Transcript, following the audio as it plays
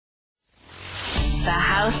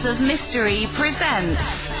House of Mystery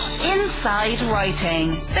presents Inside Writing,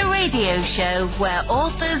 the radio show where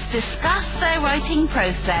authors discuss their writing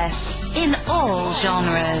process in all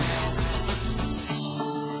genres.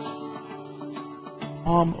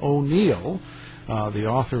 Tom O'Neill, the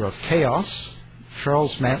author of Chaos,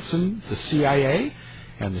 Charles Manson, the CIA,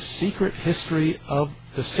 and the Secret History of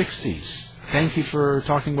the Sixties. Thank you for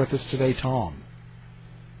talking with us today, Tom.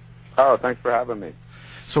 Oh, thanks for having me.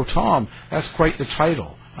 So, Tom, that's quite the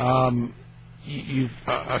title. You've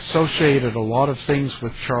associated a lot of things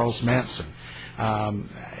with Charles Manson.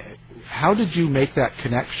 How did you make that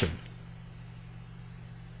connection?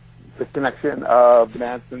 The connection of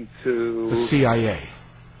Manson to the CIA.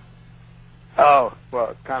 Oh,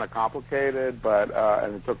 well, it's kind of complicated, but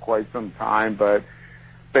and it took quite some time. But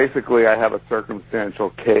basically, I have a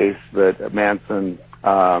circumstantial case that Manson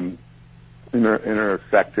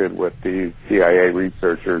intersected with the CIA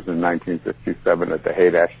researchers in 1967 at the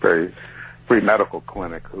Haight-Ashbury Free Medical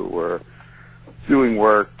Clinic, who were doing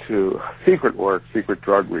secret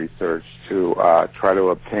drug research to try to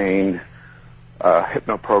obtain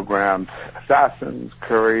hypnoprogrammed assassins,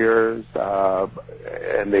 couriers,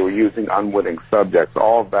 and they were using unwitting subjects.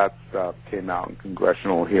 All of that stuff came out in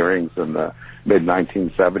congressional hearings in the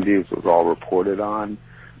mid-1970s, was all reported on.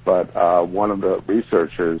 But one of the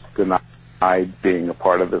researchers denied being a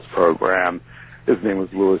part of this program. His name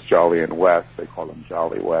was Louis Jolly and West. They called him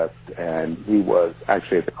Jolly West. And he was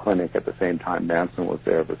actually at the clinic at the same time Manson was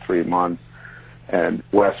there for 3 months. And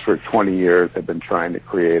West, for 20 years, had been trying to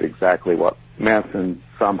create exactly what Manson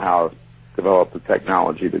somehow developed the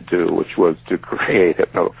technology to do, which was to create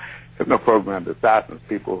hypno-programmed assassins,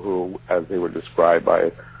 people who, as they were described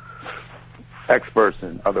by experts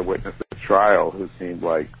and other witnesses at trial, who seemed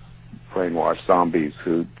like brainwashed zombies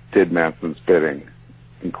who did Manson's bidding,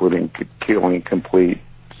 including killing complete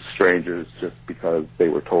strangers just because they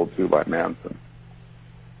were told to by Manson.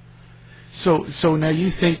 So now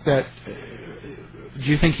you think that,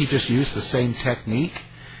 do you think he just used the same technique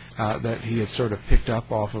that he had sort of picked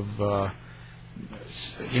up off of,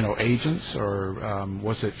 agents, or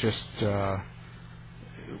was it just,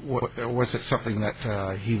 was it something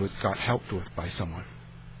that he got helped with by someone?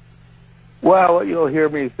 Well, what you'll hear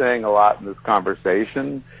me saying a lot in this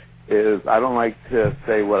conversation is I don't like to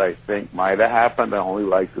say what I think might have happened. I only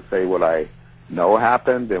like to say what I know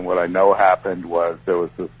happened. And what I know happened was there was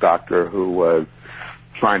this doctor who was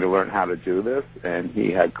trying to learn how to do this, and he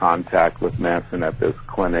had contact with Manson at this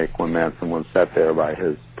clinic when Manson was set there by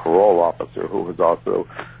his parole officer, who was also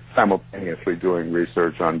simultaneously doing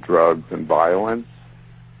research on drugs and violence.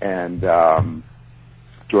 And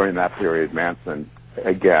during that period, Manson,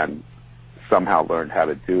 again, somehow learned how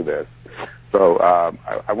to do this. So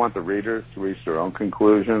I want the readers to reach their own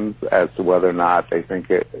conclusions as to whether or not they think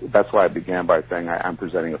it. That's why I began by saying I'm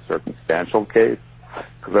presenting a circumstantial case,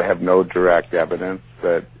 because I have no direct evidence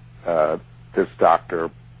that this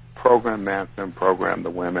doctor programmed Manson, programmed the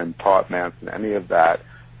women, taught Manson, any of that.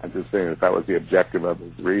 I'm just saying that was the objective of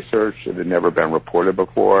his research. It had never been reported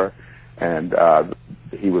before. And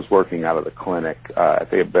he was working out of the clinic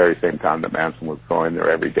at the very same time that Manson was going there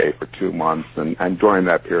every day for 2 months. And during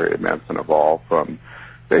that period, Manson evolved from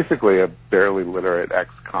basically a barely literate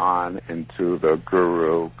ex-con into the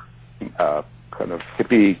guru, kind of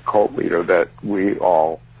hippie cult leader that we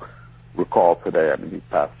all recall today. I mean, he's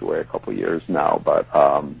passed away a couple of years now, but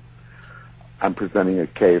I'm presenting a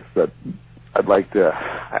case that I'd like to.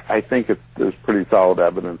 I think there's pretty solid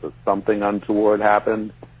evidence that something untoward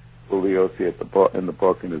happened. Bugliosi in the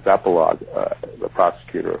book, in his epilogue, the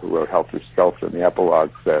prosecutor who wrote Helter Skelter in the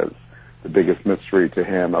epilogue says the biggest mystery to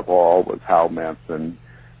him of all was how Manson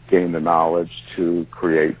gained the knowledge to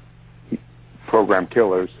create program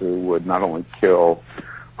killers who would not only kill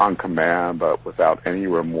on command but without any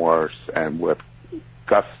remorse and with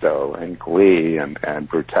gusto and glee and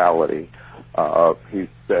brutality. He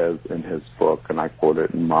says in his book, and I quote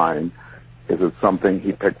it in mine, is it something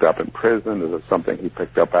he picked up in prison? Is it something he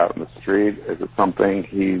picked up out in the street? Is it something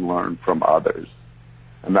he learned from others?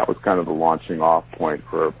 And that was kind of the launching off point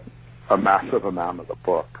for a massive amount of the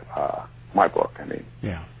book, my book, I mean.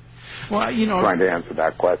 Yeah. Well, trying to answer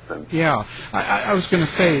that question. Yeah. I was going to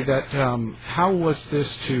say that how was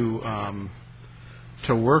this to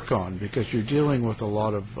work on? Because you're dealing with a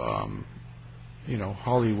lot of,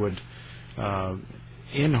 Hollywood,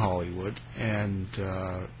 in Hollywood, and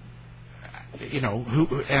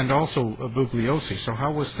and also Bugliosi. So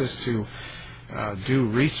how was this to do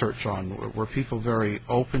research on? Were people very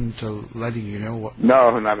open to letting you know what?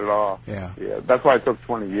 No, not at all. Yeah. That's why it took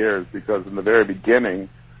 20 years, because in the very beginning,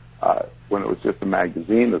 when it was just a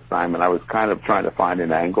magazine assignment, I was kind of trying to find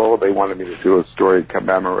an angle. They wanted me to do a story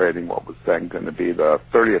commemorating what was then going to be the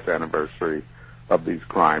 30th anniversary of these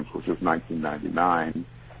crimes, which was 1999.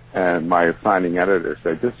 And my assigning editor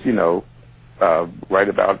said, just, write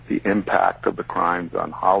about the impact of the crimes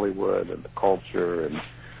on Hollywood and the culture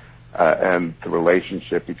and the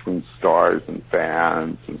relationship between stars and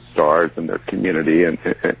fans and stars and their community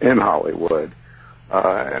in Hollywood.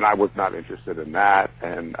 And I was not interested in that,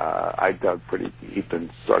 and I dug pretty deep and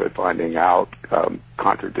started finding out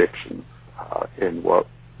contradictions in what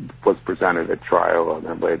was presented at trial and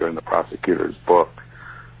then later in the prosecutor's book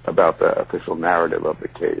about the official narrative of the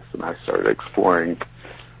case. And I started exploring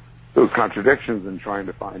those contradictions and trying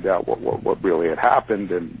to find out what really had happened.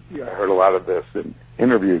 And I heard a lot of this in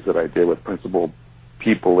interviews that I did with principal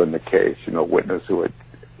people in the case, witnesses who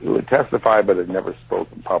had testified but had never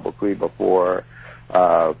spoken publicly before,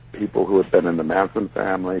 people who had been in the Manson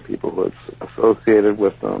family, people who had associated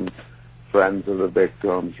with them, friends of the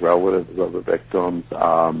victims, relatives of the victims,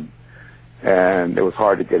 and it was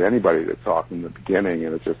hard to get anybody to talk in the beginning,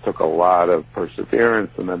 and it just took a lot of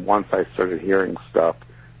perseverance. And then once I started hearing stuff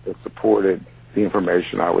that supported the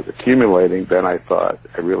information I was accumulating, then I thought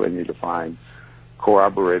I really need to find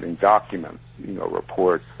corroborating documents,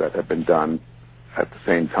 reports that had been done at the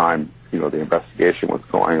same time, the investigation was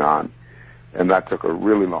going on. And that took a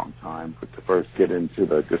really long time to first get into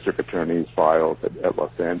the district attorney's files at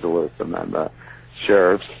Los Angeles, and then the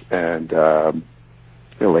sheriff's and the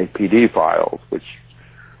LAPD files, which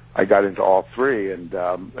I got into all three, and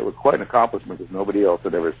it was quite an accomplishment because nobody else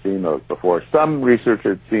had ever seen those before. Some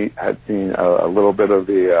researchers had seen a little bit of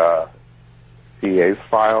the CA's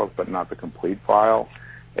files, but not the complete file,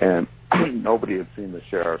 and nobody had seen the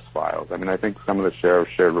sheriff's files. I mean, I think some of the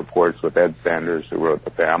sheriffs shared reports with Ed Sanders, who wrote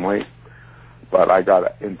The Family, but I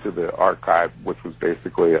got into the archive, which was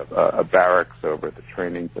basically a barracks over at the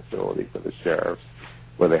training facility for the sheriffs,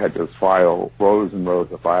 where they had just rows and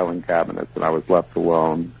rows of filing cabinets, and I was left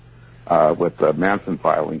alone with the Manson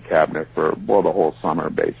filing cabinet for, the whole summer,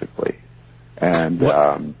 basically. And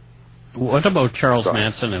what about Charles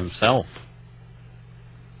Manson himself?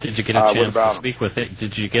 Did you get a chance to speak with it?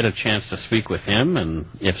 Did you get a chance to speak with him? And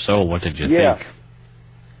if so, what did you think?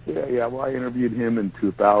 Yeah. Well, I interviewed him in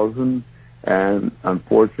 2000, and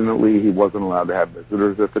unfortunately, he wasn't allowed to have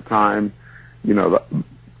visitors at the time. The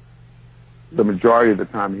majority of the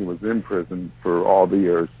time he was in prison for all the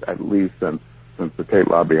years, at least since the Tate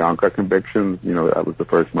LaBianca convictions. That was the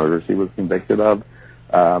first murders he was convicted of.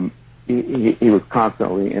 He was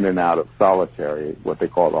constantly in and out of solitary, what they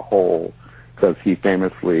call the hole, because he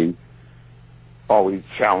famously always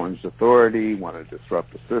challenged authority, wanted to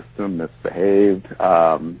disrupt the system, misbehaved,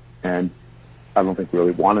 and I don't think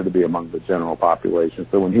really wanted to be among the general population.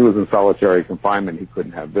 So when he was in solitary confinement, he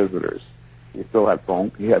couldn't have visitors. He still had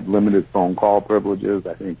he had limited phone call privileges.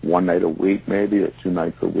 I think one night a week maybe, or 2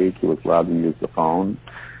 nights a week, he was allowed to use the phone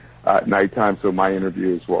at nighttime. So my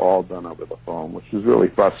interviews were all done over the phone, which was really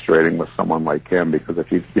frustrating with someone like him, because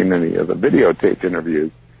if you've seen any of the videotaped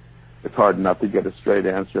interviews, it's hard enough to get a straight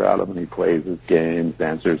answer out of him. He plays his games,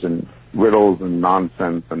 answers in riddles and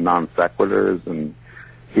nonsense and non sequiturs, and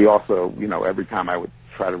he also, every time I would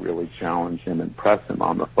try to really challenge him and press him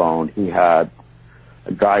on the phone, he had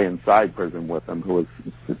a guy inside prison with him who was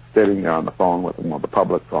sitting there on the phone with him on the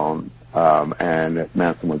public phone, and if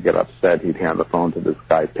Manson would get upset, he'd hand the phone to this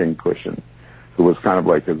guy, Pincushion, who was kind of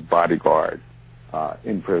like his bodyguard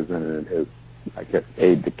in prison and his, I guess,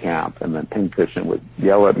 aide de camp. And then Pincushion would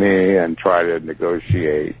yell at me and try to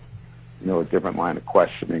negotiate, a different line of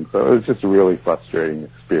questioning. So it was just a really frustrating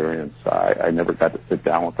experience. I never got to sit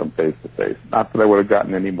down with him face to face. Not that I would have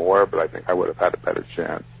gotten any more, but I think I would have had a better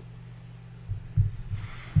chance.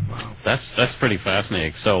 Wow, that's pretty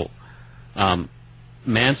fascinating. So,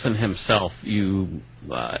 Manson himself, you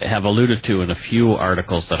have alluded to in a few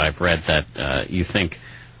articles that I've read that you think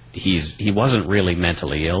he wasn't really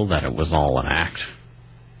mentally ill, that it was all an act.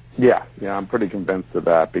 Yeah, I'm pretty convinced of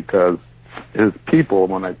that, because his people,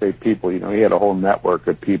 when I say people, he had a whole network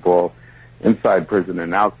of people inside prison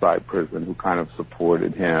and outside prison who kind of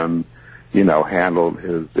supported him, handled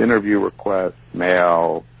his interview requests,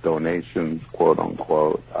 mail, donations, quote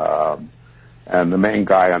unquote. And the main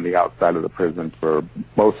guy on the outside of the prison for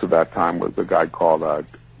most of that time was a guy called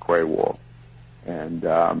Grey Wolf. And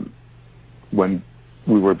when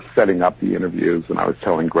we were setting up the interviews, and I was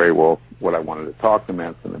telling Grey Wolf what I wanted to talk to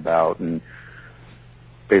Manson about, and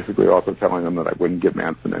basically also telling them that I wouldn't give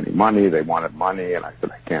Manson any money. They wanted money, and I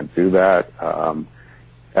said, I can't do that.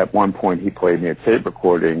 At one point, he played me a tape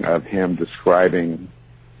recording of him describing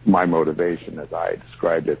my motivation as I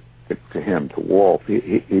described it to him, to Wolf.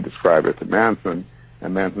 He described it to Manson,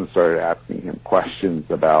 and Manson started asking him questions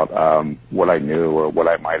about what I knew or what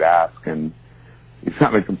I might ask, and he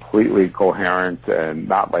sounded completely coherent and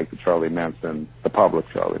not like the Charlie Manson, the public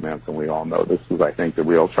Charlie Manson we all know. This was, I think, the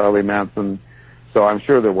real Charlie Manson. So I'm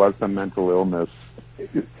sure there was some mental illness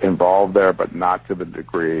involved there, but not to the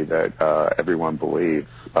degree that everyone believes.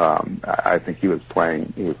 I think he was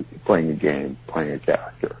playing a game, playing a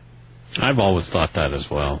character. I've always thought that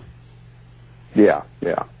as well. Yeah.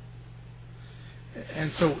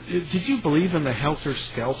 And so, did you believe in the Helter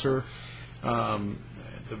Skelter?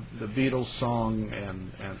 The Beatles song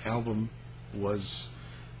and album was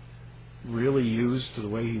really used the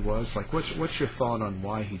way he was? Like, what's your thought on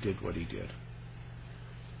why he did what he did?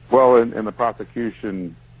 Well, in the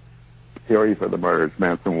prosecution theory for the murders,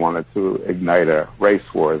 Manson wanted to ignite a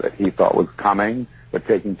race war that he thought was coming, but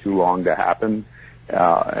taking too long to happen.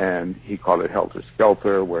 And he called it Helter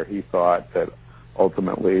Skelter, where he thought that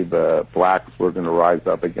ultimately the blacks were going to rise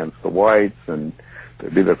up against the whites, and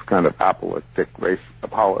there'd be this kind of apocalyptic race, I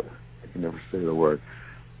can never say the word,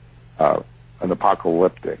 an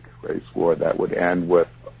apocalyptic race war that would end with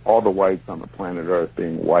all the whites on the planet Earth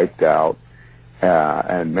being wiped out.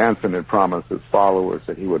 And Manson had promised his followers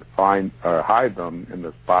that he would hide them in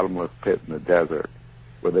this bottomless pit in the desert,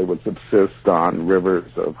 where they would subsist on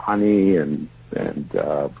rivers of honey and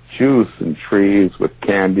juice and trees with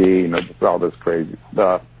candy, just all this crazy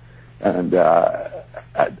stuff. And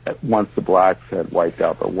once the blacks had wiped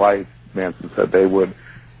out the whites, Manson said they would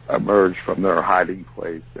emerge from their hiding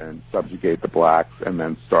place and subjugate the blacks and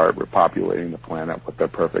then start repopulating the planet with their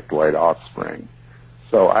perfect white offspring.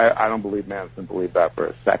 So I don't believe Manson believed that for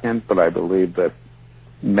a second, but I believe that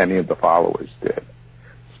many of the followers did,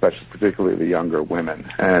 particularly the younger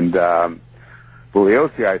women. And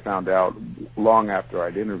Bugliosi, I found out long after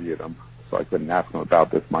I'd interviewed him, so I couldn't ask him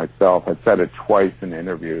about this myself, had said it twice in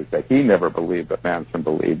interviews that he never believed that Manson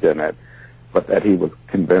believed in it, but that he was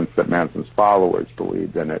convinced that Manson's followers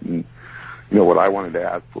believed in it. And, what I wanted to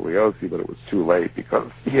ask Bugliosi, but it was too late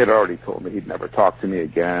because he had already told me he'd never talk to me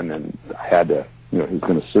again, and I had to, he was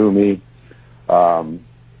going to sue me.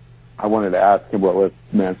 I wanted to ask him, well, if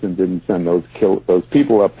Manson didn't send those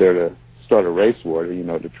people up there to start a race war,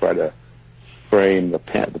 to try to frame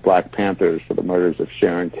the Black Panthers for the murders of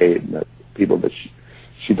Sharon Tate and the people that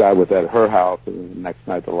she died with at her house, and the next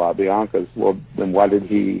night the La Biancas, well, then why did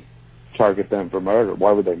he target them for murder?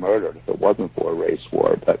 Why were they murdered if it wasn't for a race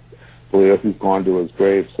war? But Bugliosi's gone to his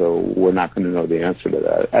grave, so we're not going to know the answer to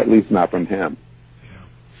that, at least not from him.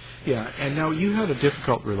 Yeah, and now you had a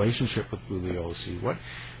difficult relationship with Bugliosi.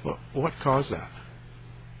 What caused that?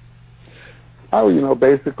 Oh,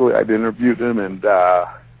 basically I'd interviewed him, and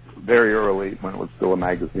very early, when it was still a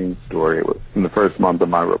magazine story, it was in the first month of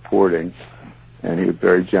my reporting, and he was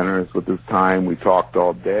very generous with his time. We talked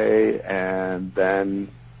all day, and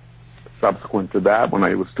then subsequent to that, when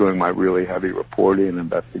I was doing my really heavy reporting and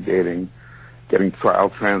investigating, getting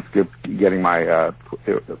trial transcripts, getting my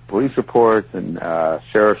police reports and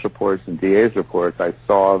sheriff's reports and DA's reports, I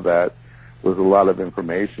saw that there was a lot of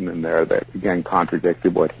information in there that, again,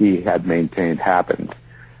 contradicted what he had maintained happened.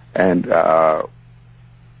 And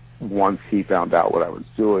once he found out what I was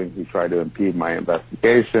doing, he tried to impede my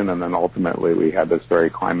investigation, and then ultimately we had this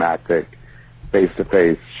very climactic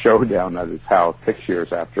face-to-face showdown at his house 6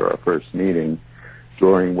 years after our first meeting,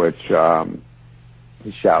 during which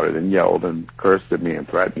he shouted and yelled and cursed at me and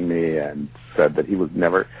threatened me and said that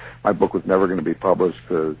my book was never going to be published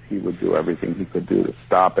because he would do everything he could do to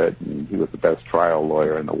stop it, and he was the best trial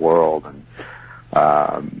lawyer in the world. And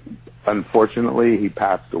unfortunately, he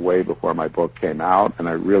passed away before my book came out, and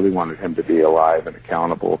I really wanted him to be alive and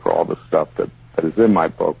accountable for all the stuff that is in my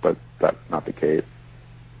book, but that's not the case.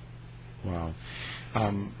 Wow.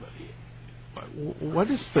 What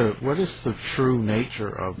is the true nature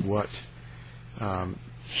of what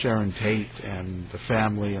Sharon Tate and the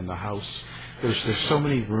family and the house? There's so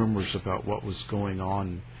many rumors about what was going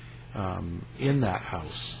on in that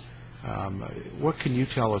house. What can you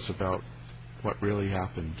tell us about what really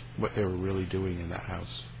happened, what they were really doing in that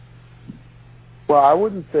house? Well, I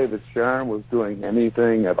wouldn't say that Sharon was doing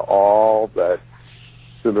anything at all that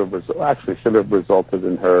should have resulted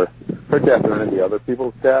in her death or any other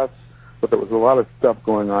people's deaths. But there was a lot of stuff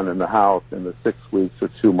going on in the house in the 6 weeks or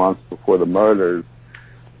 2 months before the murders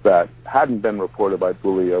that hadn't been reported by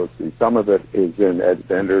Bugliosi. Some of it is in Ed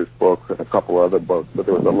Bender's book and a couple other books, but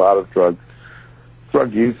there was a lot of drug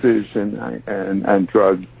usage and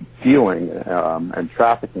drug dealing and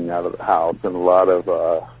trafficking out of the house, and a lot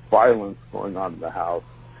of violence going on in the house.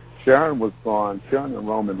 Sharon was gone. Sharon and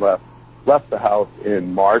Roman left the house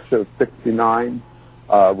in March of '69.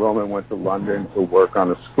 Roman went to London to work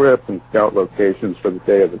on a script and scout locations for the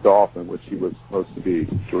Day of the Dolphin, which he was supposed to be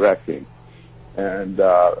directing. And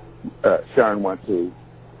Sharon went to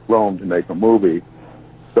Rome to make a movie.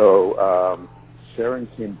 So Sharon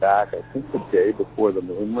came back, I think, the day before the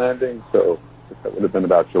moon landing, so that would have been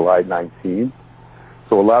about July 19th.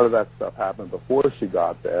 So a lot of that stuff happened before she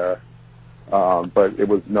got there, but it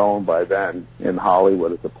was known by then in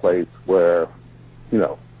Hollywood as a place where, you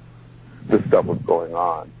know, this stuff was going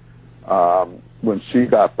on. When she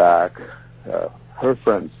got back, her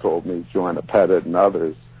friends told me, Joanna Pettit and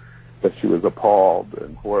others, that she was appalled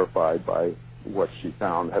and horrified by what she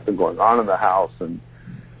found had been going on in the house. And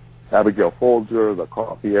Abigail Folger, the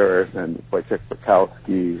coffee heiress, and Wojciech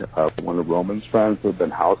Bukowski, one of Roman's friends who had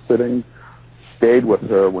been house sitting, stayed with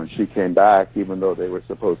her when she came back, even though they were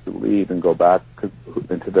supposed to leave and go back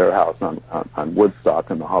into their house on Woodstock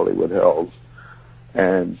in the Hollywood Hills.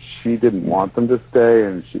 And she didn't want them to stay,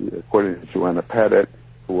 and she, according to Joanna Pettit,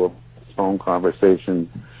 who had phone conversations,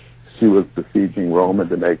 she was besieging Roman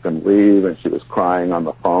to make them leave, and she was crying on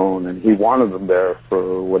the phone, and he wanted them there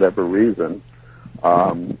for whatever reason.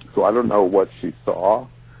 So I don't know what she saw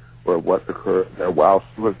or what occurred there while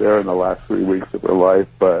she was there in the last 3 weeks of her life,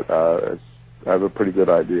 but I have a pretty good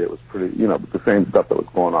idea. It was pretty, you know, the same stuff that was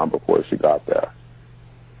going on before she got there.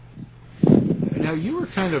 Now, you were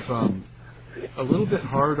kind of a little bit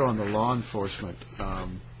hard on the law enforcement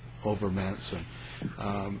over Manson.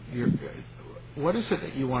 What is it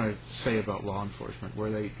that you want to say about law enforcement? Were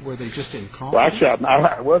they just incompetent? Well, actually,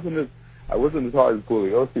 I wasn't as hard as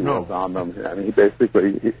Bugliosi was on them. I mean, he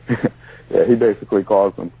basically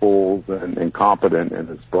calls them fools and incompetent in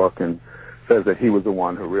his book, and says that he was the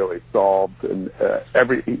one who really solved. And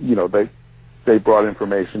they brought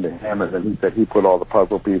information to him, and then he said he put all the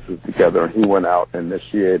puzzle pieces together, and he went out and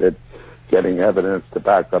initiated getting evidence to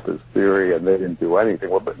back up his theory, and they didn't do anything.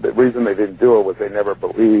 Well, the reason they didn't do it was they never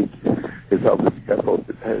believed his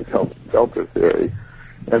helter-skelter theory.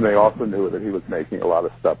 And they also knew that he was making a lot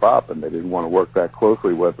of stuff up, and they didn't want to work that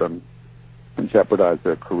closely with him and jeopardize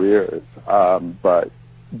their careers. But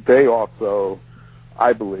they also,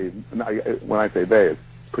 I believe, when I say they, it's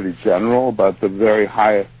pretty general, but the very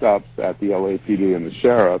highest ups at the LAPD and the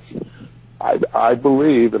sheriffs, I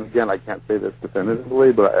believe, and again, I can't say this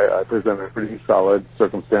definitively, but I present a pretty solid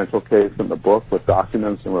circumstantial case in the book with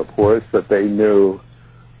documents and reports that they knew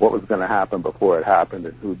what was going to happen before it happened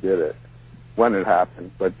and who did it, when it happened.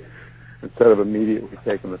 But instead of immediately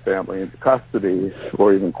taking the family into custody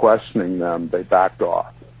or even questioning them, they backed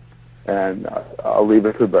off. And I'll leave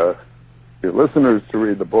it to your listeners to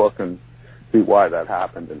read the book and see why that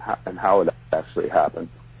happened and how it actually happened.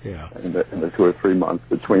 Yeah. In the 2 or 3 months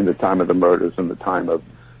between the time of the murders and the time of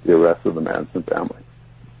the arrest of the Manson family.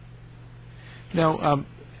 Now,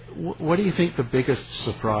 what do you think the biggest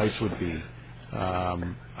surprise would be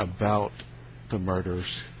about the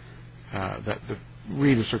murders that the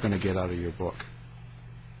readers are going to get out of your book?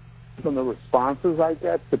 From the responses I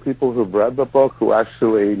get to people who've read the book, who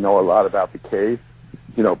actually know a lot about the case,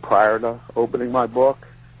 you know, prior to opening my book,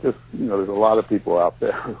 just, you know, there's a lot of people out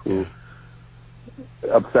there who...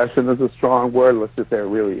 Obsession is a strong word. Let's just say are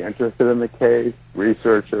really interested in the case.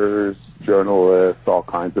 Researchers, journalists, all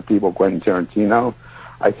kinds of people, Quentin Tarantino.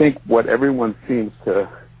 I think what everyone seems to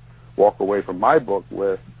walk away from my book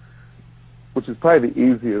with, which is probably the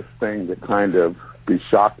easiest thing to kind of be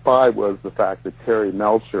shocked by, was the fact that Terry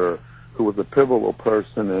Melcher, who was a pivotal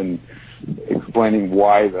person in explaining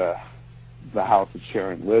why the house that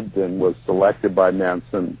Sharon lived in was selected by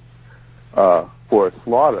Manson for a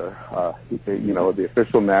slaughter. The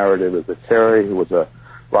official narrative is that Terry, who was a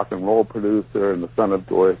rock and roll producer and the son of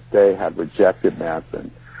Doris Day, had rejected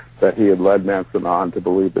Manson, that he had led Manson on to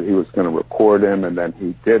believe that he was going to record him, and then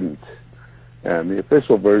he didn't. And the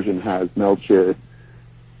official version has Melcher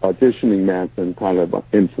auditioning Manson kind of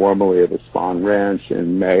informally at a Spahn Ranch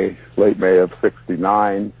in late May of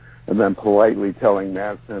 '69, and then politely telling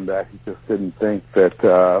Manson that he just didn't think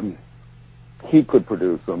that he could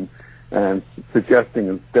produce him, and suggesting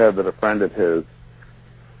instead that a friend of his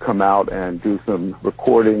come out and do some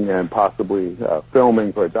recording and possibly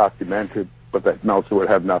filming for a documentary, but that Melcher would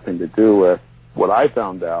have nothing to do with. What I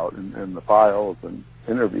found out in the files and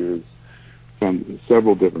interviews from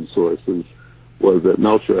several different sources was that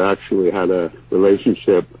Melcher actually had a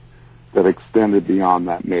relationship that extended beyond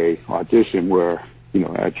that May audition, where,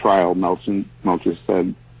 at trial, Melcher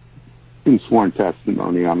said in sworn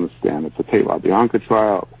testimony on the stand at the Tate LaBianca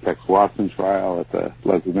trial, at the Tex Watson trial, at the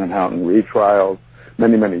Leslie Van Houten retrials,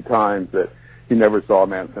 many, many times, that he never saw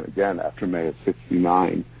Manson again after May of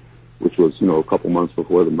 '69. which was, a couple months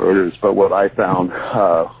before the murders. But what I found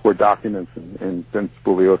were documents in Vince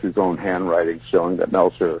Bugliosi's own handwriting showing that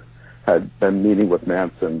Melcher had been meeting with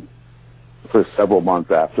Manson for several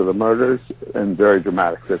months after the murders in very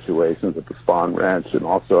dramatic situations at the Spahn Ranch and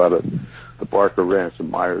also at the Barker Ranch and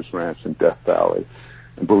Myers Ranch in Death Valley.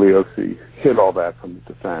 And Bugliosi hid all that from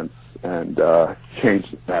the defense and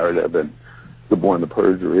changed the narrative and suborned the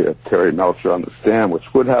perjury of Terry Melcher on the stand, which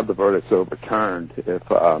would have the verdicts overturned if,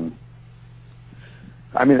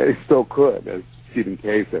 it still could, as Stephen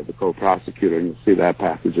Kay said, the co-prosecutor, and you'll see that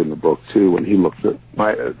passage in the book too, when he looks at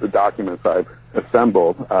the documents I've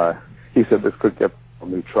assembled, he said this could get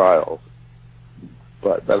new trials.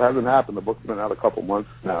 But that hasn't happened. The book's been out a couple months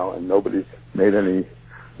now, and nobody's made any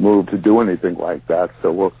move to do anything like that,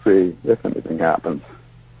 so we'll see if anything happens.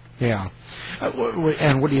 Yeah.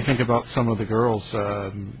 And what do you think about some of the girls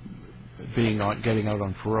getting out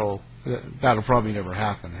on parole? That'll probably never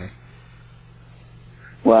happen, eh?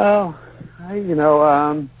 Well,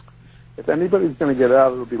 if anybody's going to get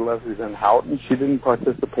out, it'll be Leslie Van Houten. She didn't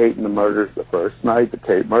participate in the murders the first night, the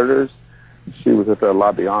Tate murders. She was at the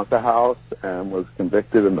La Bianca house and was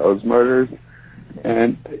convicted in those murders.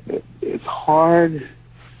 And it's hard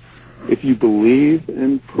if you believe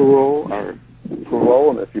in parole and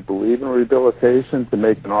if you believe in rehabilitation to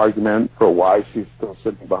make an argument for why she's still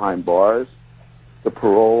sitting behind bars. The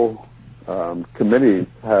parole committees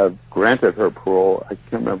have granted her parole, I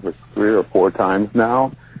can't remember, 3 or 4 times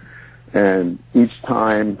now. And each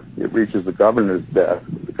time it reaches the governor's desk,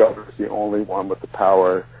 the governor's the only one with the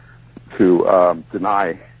power to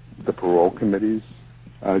deny the parole committee's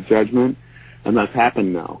judgment. And that's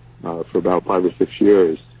happened now for about 5 or 6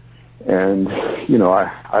 years. And,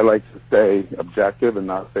 I like to stay objective and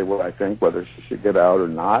not say what I think, whether she should get out or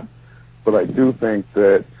not. But I do think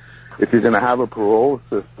that if you're going to have a parole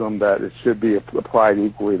system, that it should be applied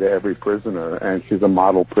equally to every prisoner. And she's a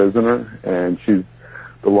model prisoner, and she's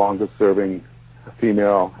the longest-serving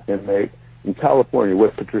female inmate in California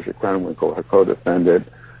with Patricia Krenwinkel, her co-defendant,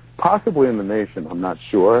 possibly in the nation, I'm not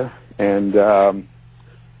sure. And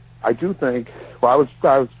I do think, I was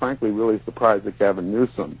frankly really surprised that Gavin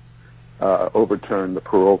Newsom overturned the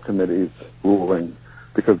parole committee's ruling,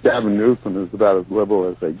 because Gavin Newsom is about as liberal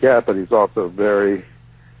as they get, but he's also very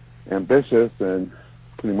ambitious, and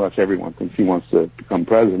pretty much everyone thinks he wants to become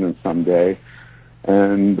president someday.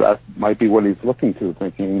 And that might be what he's looking to,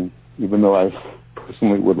 thinking, even though I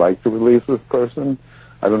personally would like to release this person,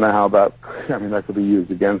 I don't know how that could be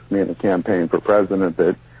used against me in a campaign for president,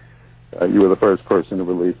 that you were the first person to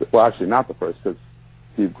release it. Well, actually, not the first, because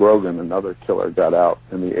Steve Grogan, another killer, got out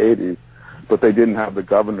in the 80s, but they didn't have the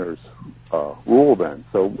governor's rule then.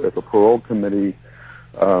 So if a parole committee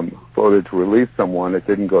voted to release someone, it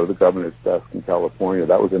didn't go to the governor's desk in California.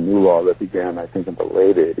 That was a new law that began, I think, in the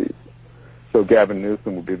late 80s. So Gavin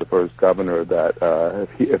Newsom would be the first governor that,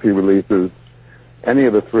 if he releases any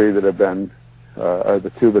of the 3 that have been, or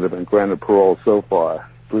the 2 that have been granted parole so far,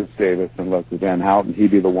 Bruce Davis and Leslie Van Houten,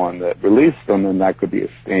 he'd be the one that released them, and that could be a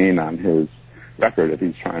stain on his record if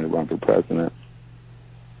he's trying to run for president.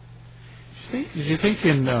 Did you think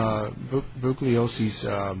in Bugliosi's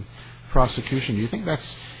prosecution, do you think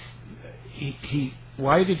that's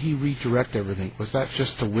why did he redirect everything? Was that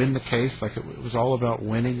just to win the case? Like it was all about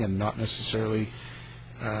winning and not necessarily,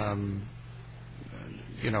 about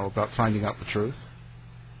finding out the truth?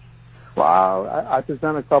 Wow. I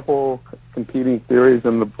present a couple competing theories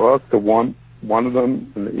in the book. The one of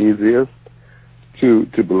them, and the easiest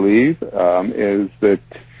to believe, is that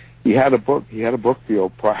he had a book deal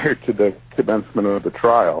prior to the commencement of the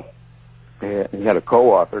trial. He had a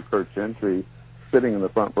co-author, Kurt Gentry, sitting in the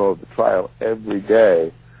front row of the trial every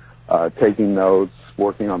day, taking notes,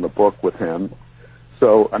 working on the book with him.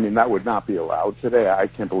 So, that would not be allowed today. I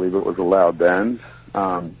can't believe it was allowed then.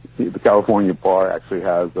 The California Bar actually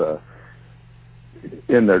has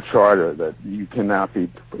in their charter that you cannot be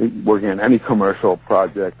working on any commercial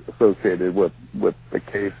project associated with the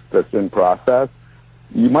case that's in process.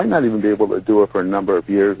 You might not even be able to do it for a number of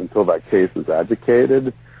years until that case is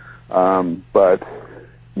adjudicated. But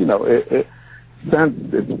that's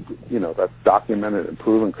documented and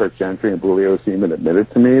proven. Kurt Gentry and Bugliosi even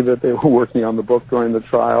admitted to me that they were working on the book during the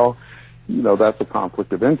trial. That's a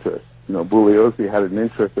conflict of interest. Bugliosi had an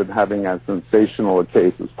interest in having as sensational a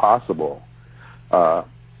case as possible,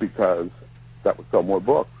 because that would sell more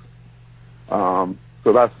books. So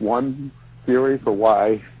that's one theory for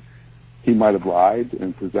why he might have lied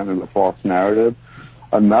and presented a false narrative.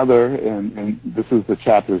 Another, and this is the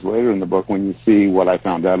chapters later in the book when you see what I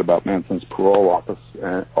found out about Manson's parole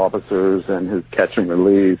officers and his catch and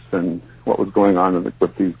release and what was going on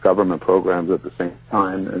with these government programs at the same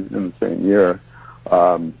time in the same year.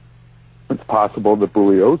 It's possible that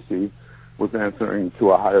Bugliosi was answering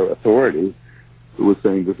to a higher authority who was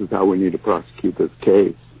saying, this is how we need to prosecute this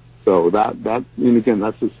case. So and again,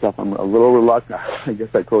 that's the stuff I'm a little reluctant. I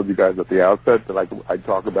guess I told you guys at the outset that I'd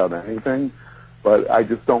talk about anything, but I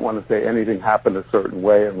just don't want to say anything happened a certain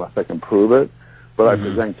way unless I can prove it. But I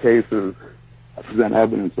present cases, I present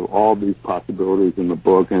evidence of all these possibilities in the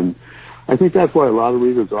book, and I think that's why a lot of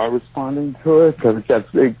readers are responding to it, because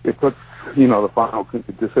it puts, the final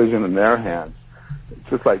decision in their hands. It's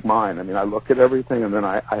just like mine. I mean, I look at everything, and then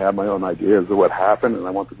I have my own ideas of what happened, and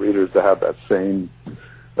I want the readers to have that same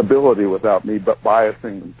ability without me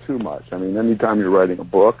biasing them too much. I mean, anytime you're writing a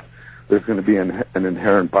book, there's going to be an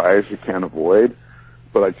inherent bias you can't avoid,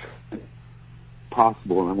 but it's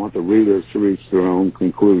possible, and I want the readers to reach their own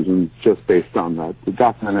conclusions just based on the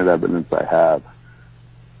documented evidence I have.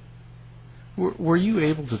 Were you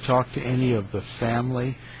able to talk to any of the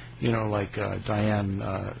family, like Diane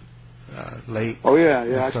Lake? Oh,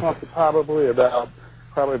 yeah. I talked to probably about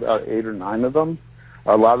 8 or 9 of them.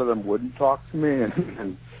 A lot of them wouldn't talk to me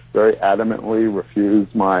and very adamantly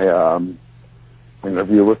refused my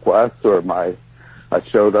interview request, or I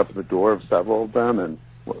showed up at the door of several of them, and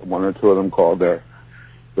 1 or 2 of them called their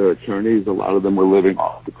attorneys. A lot of them were living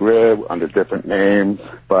off the grid under different names.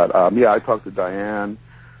 But, I talked to Diane.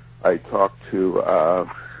 I talked to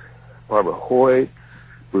Barbara Hoyt,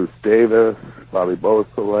 Bruce Davis, Bobby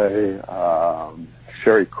Beausoleil,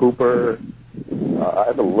 Sherry Cooper. I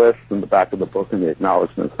have a list in the back of the book in the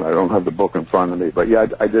acknowledgments, and I don't have the book in front of me. But,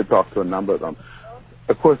 I did talk to a number of them.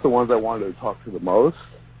 Of course, the ones I wanted to talk to the most,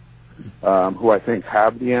 who I think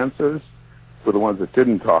have the answers, were the ones that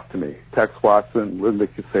didn't talk to me. Tex Watson, Linda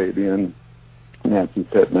Kasabian, Nancy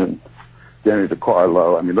Pittman, Danny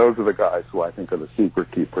DiCarlo. I mean, those are the guys who I think are the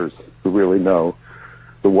secret keepers, who really know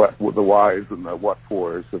the whys and the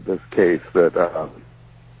what-fors of this case that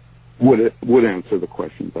would answer the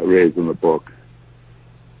questions I raised in the book.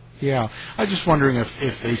 Yeah, I was just wondering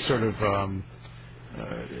if they sort of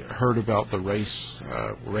heard about the race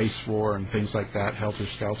war and things like that, Helter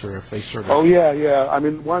Skelter, if they sort of... Oh, yeah. I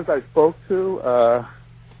mean, the ones I spoke to,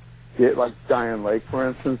 like Diane Lake, for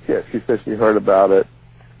instance, she said she heard about it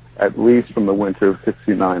at least from the winter of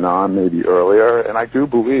 '69 on, maybe earlier. And I do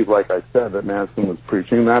believe, like I said, that Manson was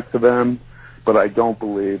preaching that to them, but I don't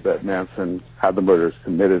believe that Manson had the murders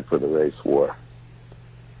committed for the race war,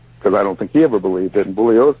 because I don't think he ever believed it. And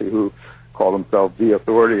Bugliosi, who called himself the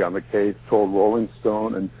authority on the case, told Rolling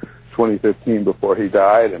Stone in 2015 before he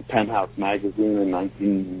died, and Penthouse magazine in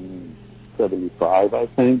 1975, I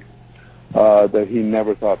think, that he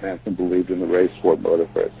never thought Manson believed in the race war motive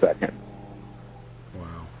for a second.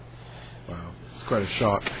 Wow. It's quite a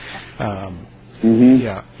shock.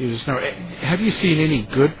 Yeah. Have you seen any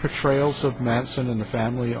good portrayals of Manson and the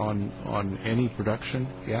family on any production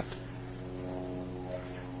yet?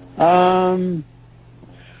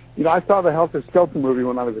 I saw the Helter Skelter movie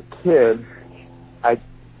when I was a kid. I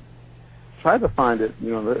tried to find it, in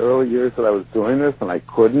the early years that I was doing this, and I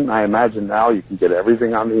couldn't. I imagine now you can get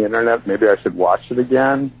everything on the internet. Maybe I should watch it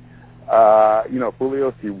again.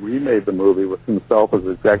 Bugliosi remade the movie with himself as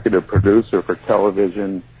executive producer for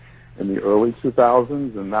television in the early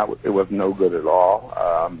 2000s, and it was no good at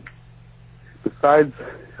all. Besides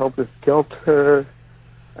Helter Skelter,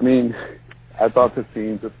 I thought the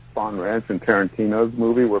scenes at Spahn Ranch and Tarantino's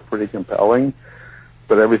movie were pretty compelling,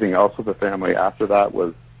 but everything else with the family after that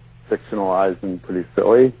was fictionalized and pretty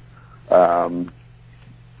silly.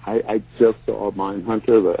 I just saw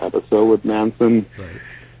Mindhunter, the episode with Manson. Right.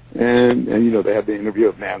 And they had the interview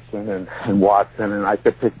of Manson and Watson, and I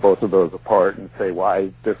could pick both of those apart and say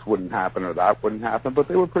why this wouldn't happen or that wouldn't happen, but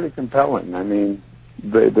they were pretty compelling.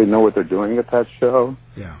 They know what they're doing at that show.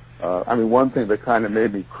 Yeah. One thing that kind of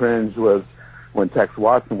made me cringe was when Tex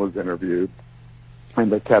Watson was interviewed,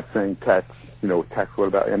 and they kept saying, Tex, what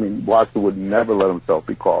about... Watson would never let himself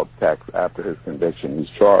be called Tex after his conviction. He's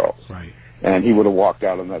Charles. Right. And he would have walked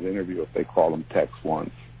out in that interview if they called him Tex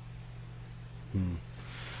once.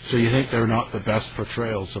 So you think they're not the best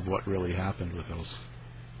portrayals of what really happened with those?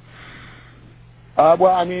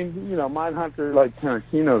 Mindhunter, like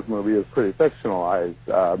Tarantino's movie, is pretty fictionalized,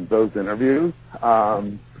 those interviews.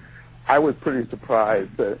 I was pretty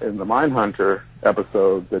surprised that in the Mindhunter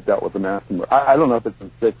episode that dealt with the Manson. I don't know if it's in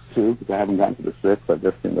 6 too, because I haven't gotten to the 6th. I've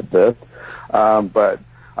just seen the 5th. But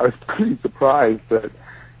I was pretty surprised that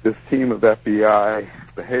this team of FBI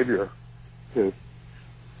behaviorists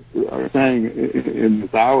are saying in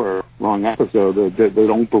this hour-long episode that they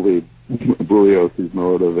don't believe Bugliosi's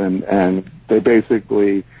motive, and they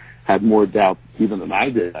basically had more doubt even than I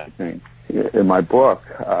did, I think, in my book.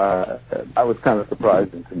 That was kind of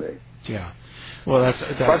surprising to me. Yeah. Well,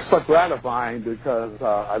 that's but gratifying because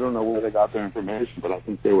I don't know where they got their information, but I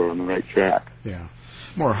think they were on the right track. Yeah.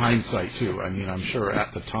 More hindsight, too. I mean, I'm sure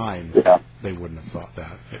at the time they wouldn't have thought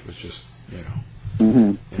that. It was just,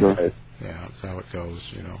 Right. Yeah, that's how it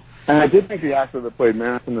goes, And I did think the actor that played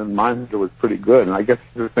Manson in Mindhunter was pretty good, and I guess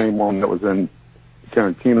it's the same one that was in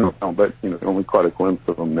Tarantino film, but, only caught a glimpse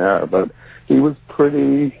of him there. But he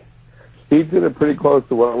did it pretty close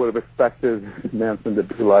to what I would have expected Manson to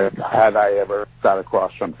be like had I ever sat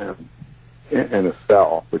across from him in a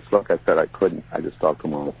cell, which, like I said, I couldn't. I just talked to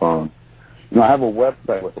him on the phone. I have a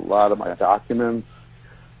website with a lot of my documents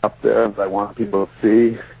up there that I want people to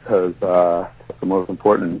see because the most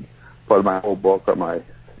important part of my whole book are my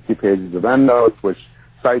 50 pages of endnotes, which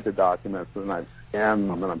cite the documents, and I've scanned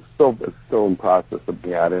them, and it's still in process of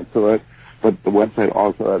being added to it. But the website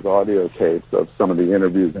also has audio tapes of some of the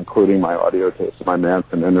interviews, including my audio tapes of my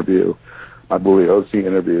Manson interview, my Bugliosi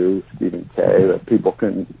interview, Stephen K., that people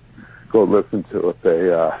can go listen to if they,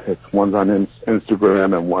 it's one's on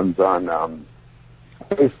Instagram and one's on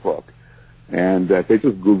Facebook. And if they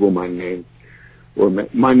just Google my name, or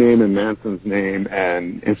my name and Manson's name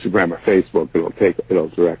and Instagram or Facebook, it'll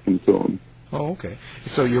direct them to them. Oh, okay.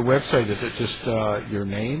 So your website, is it just your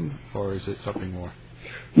name, or is it something more?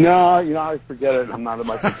 No, I forget it. I'm not on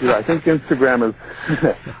my computer. I think Instagram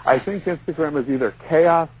is either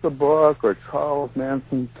Chaos the Book or Charles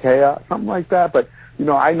Manson Chaos, something like that. But,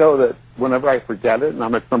 I know that whenever I forget it and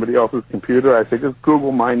I'm at somebody else's computer, I say just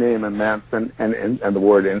Google my name and Manson and the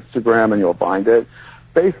word Instagram and you'll find it.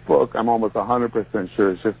 Facebook, I'm almost 100% sure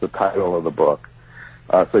it's just the title of the book.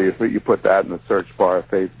 So you put that in the search bar of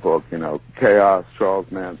Facebook, Chaos, Charles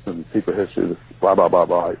Manson, Secret History, blah, blah, blah,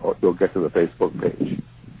 blah. You'll get to the Facebook page.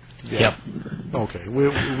 Yep. Okay.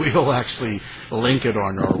 We'll actually link it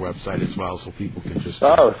on our website as well so people can just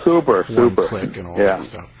super click and all that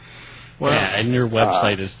stuff. Well, and your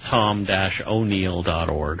website is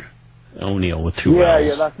tom-o'neill.org. O'Neill with two L's.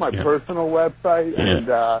 Yeah, that's my personal website.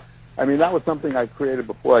 Yeah. And, that was something I created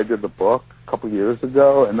before I did the book a couple years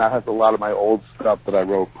ago, and that has a lot of my old stuff that I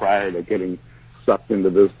wrote prior to getting sucked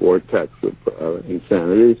into this vortex of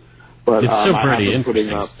insanity. But it's so pretty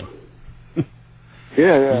interesting.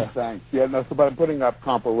 Yeah, thanks. But I'm putting up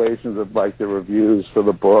compilations of, like, the reviews for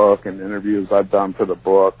the book and interviews I've done for the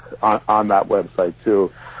book on that website,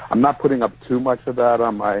 too. I'm not putting up too much of that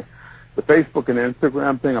on the Facebook and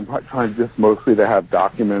Instagram thing. I'm trying just mostly to have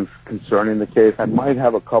documents concerning the case. I might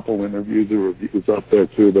have a couple interviews or reviews up there,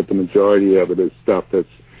 too, but the majority of it is stuff that's,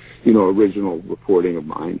 original reporting of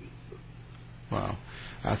mine. Wow.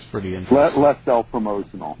 That's pretty interesting. Less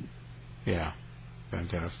self-promotional. Yeah.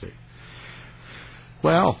 Fantastic.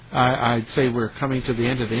 Well, I'd say we're coming to the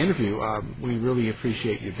end of the interview. We really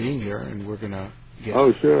appreciate you being here, and we're going to get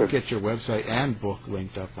your website and book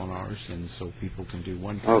linked up on ours, and so people can do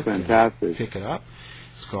one click and pick it up.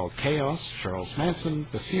 It's called Chaos, Charles Manson,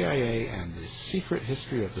 the CIA, and the Secret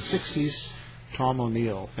History of the 60s. Tom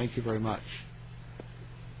O'Neill, thank you very much.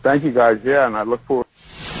 Thank you, guys. Yeah, and I look forward.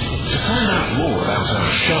 To find out more about our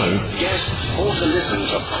show, guests, or to listen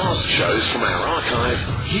to past shows from our archive,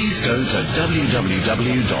 please go to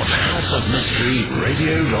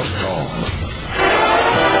www.houseofmysteryradio.com.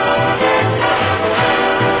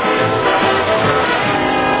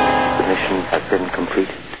 The mission has been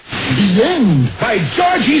completed. The end! By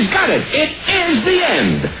George, he's got it! It is the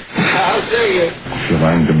end! How dare you? If you're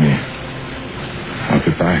lying to me, I'll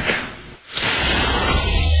be back.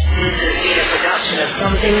 This has been a production of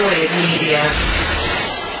Something Weird Media.